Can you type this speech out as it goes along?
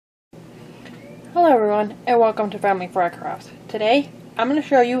Hello everyone, and welcome to Family Crafts. Today, I'm going to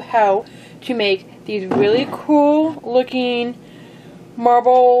show you how to make these really cool looking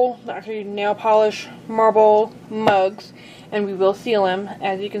marble, actually nail polish marble mugs, and we will seal them.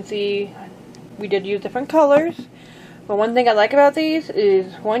 As you can see, we did use different colors, but one thing I like about these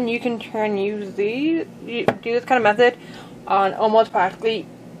is, one, you can try and use these, do this kind of method on almost practically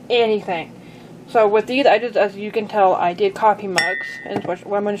anything. So with these, as you can tell, I did coffee mugs, and what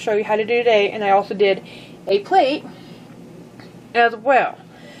I'm going to show you how to do today, and I also did a plate as well.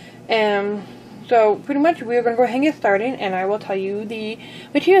 So pretty much we're going to go ahead and get started, and I will tell you the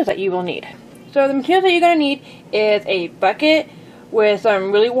materials that you will need. So the materials that you're going to need is a bucket with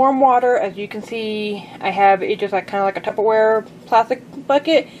some really warm water. As you can see, I have it just kind of like a Tupperware plastic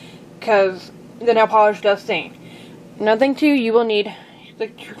bucket, because the nail polish does stain. Another thing too, you will need the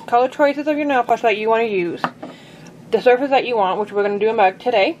color choices of your nail polish that you want to use, the surface that you want, which we're going to do a mug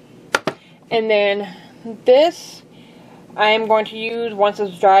today, and then this I am going to use once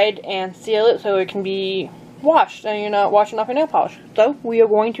it's dried and seal it so it can be washed and you're not washing off your nail polish. So we are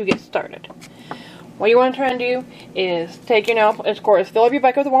going to get started. What you want to try and do is take your nail, of course, fill up your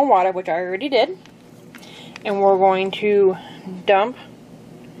bucket with warm water, which I already did, and we're going to dump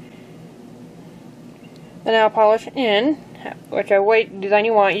the nail polish in whichever way design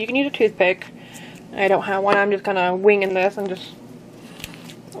you want. You can use a toothpick. I don't have one. I'm just kind of winging this and just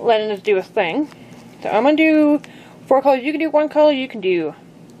letting this do its thing. So I'm going to do 4 colors. You can do 1 color. You can do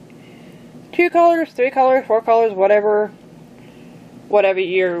 2 colors, 3 colors, 4 colors, whatever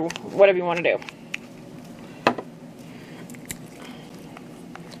you want to do.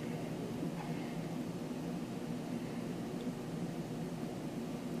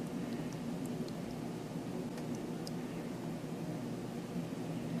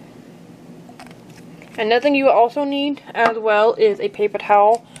 Another thing you also need as well is a paper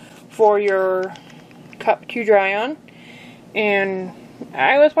towel for your cup to dry on. And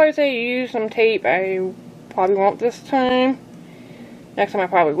I would probably say use some tape. I probably won't this time. Next time I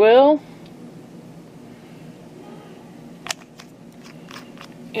probably will.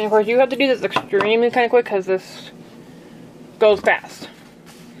 And of course you have to do this extremely kind of quick because this goes fast.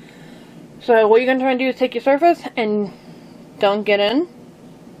 So what you're going to try and do is take your surface and dunk it in.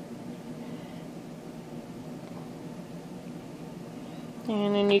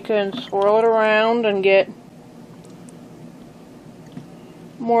 And then you can swirl it around and get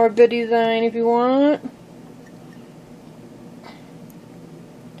more of the design if you want.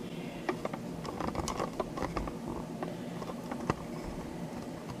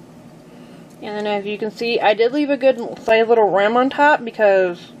 And then as you can see, I did leave a good sized little rim on top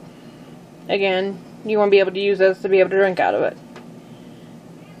because, again, you want to be able to use this to be able to drink out of it.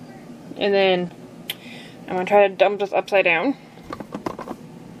 And then I'm going to try to dump this upside down.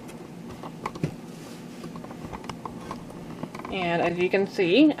 And as you can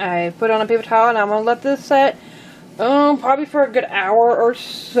see, I put on a paper towel and I'm going to let this set probably for a good hour or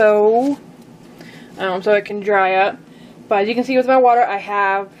so, so it can dry up. But as you can see with my water, I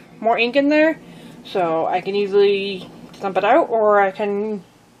have more ink in there, so I can easily dump it out or I can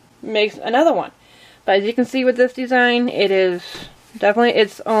make another one. But as you can see with this design, it is definitely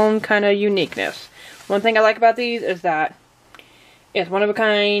its own kind of uniqueness. One thing I like about these is that it's one of a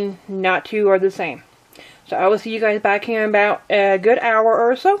kind, not two are the same. So I will see you guys back here in about a good hour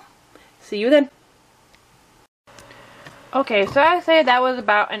or so. See you then. Okay, so I say that was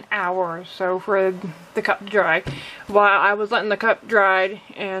about an hour or so for the cup to dry. While I was letting the cup dry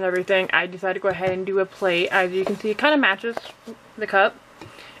and everything, I decided to go ahead and do a plate. As you can see, it kind of matches the cup.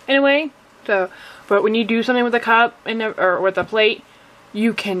 Anyway, but when you do something with a cup or with a plate,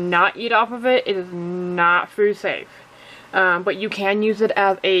 you cannot eat off of it. It is not food safe. But you can use it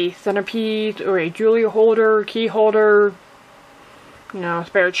as a centerpiece or a jewelry holder, key holder, you know,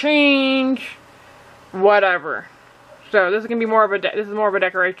 spare change, whatever. So this is gonna be more of a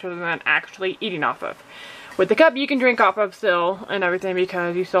decoration than actually eating off of. With the cup, you can drink off of still and everything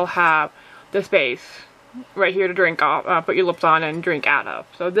because you still have the space right here to drink off, put your lips on and drink out of.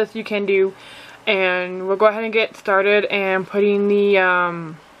 So this you can do, and we'll go ahead and get started and putting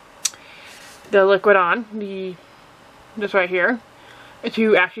the liquid on this right here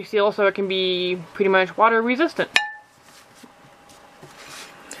to actually seal so it can be pretty much water resistant.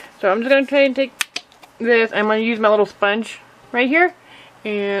 So I'm just going to try and take this. I'm going to use my little sponge right here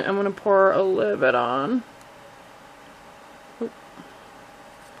and I'm going to pour a little bit on.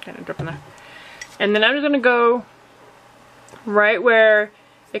 Kind of dripping there. And then I'm just going to go right where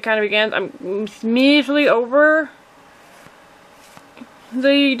it kind of begins. I'm smoothly over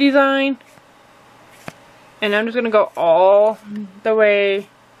the design. And I'm just going to go all the way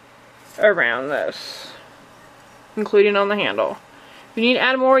around this, including on the handle. If you need to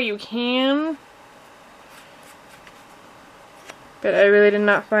add more, you can. But I really did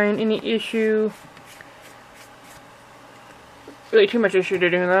not find any issue, really too much issue to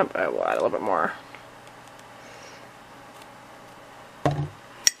doing that, but I will add a little bit more.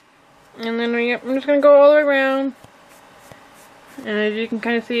 And then I'm just going to go all the way around. And as you can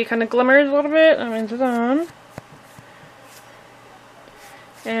kind of see, it kind of glimmers a little bit. I mean, it's on.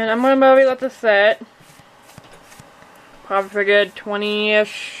 And I'm going to probably let this set. Probably for a good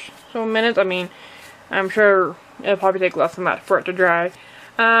 20-ish so minutes. I mean, I'm sure it'll probably take less than that for it to dry.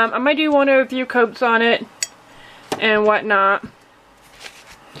 I might do one or a few coats on it and whatnot.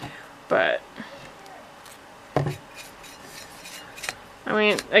 But I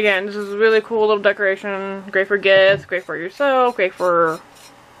mean, again, this is a really cool little decoration. Great for gifts, great for yourself, great for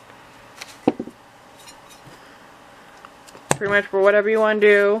pretty much for whatever you want to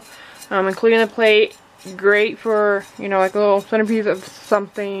do. Including the plate, great for, you know, like a little centerpiece of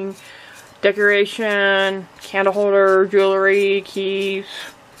something. Decoration, candle holder, jewelry, keys,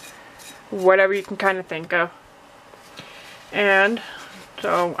 whatever you can kind of think of. And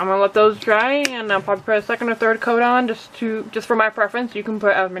so I'm gonna let those dry, and I'll probably put a second or third coat on just for my preference. You can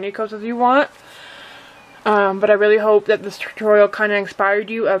put as many coats as you want. But I really hope that this tutorial kind of inspired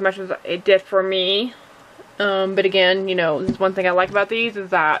you as much as it did for me. But again, you know, this is one thing I like about these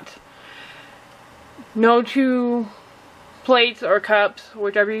is that no two plates or cups,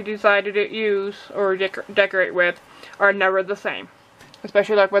 whichever you decide to use or decorate with, are never the same.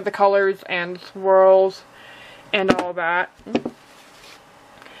 Especially like with the colors and swirls and all that.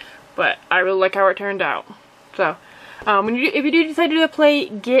 But I really like how it turned out. So, if you do decide to do a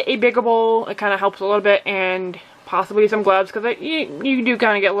plate, get a bigger bowl. It kind of helps a little bit, and possibly some gloves, because you do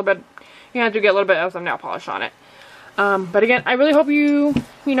kind of get a little bit. You have to get a little bit of some nail polish on it. But again, I really hope you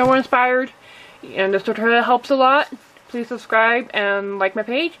were inspired, and this tutorial helps a lot. Please subscribe and like my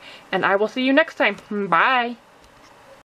page, and I will see you next time. Bye!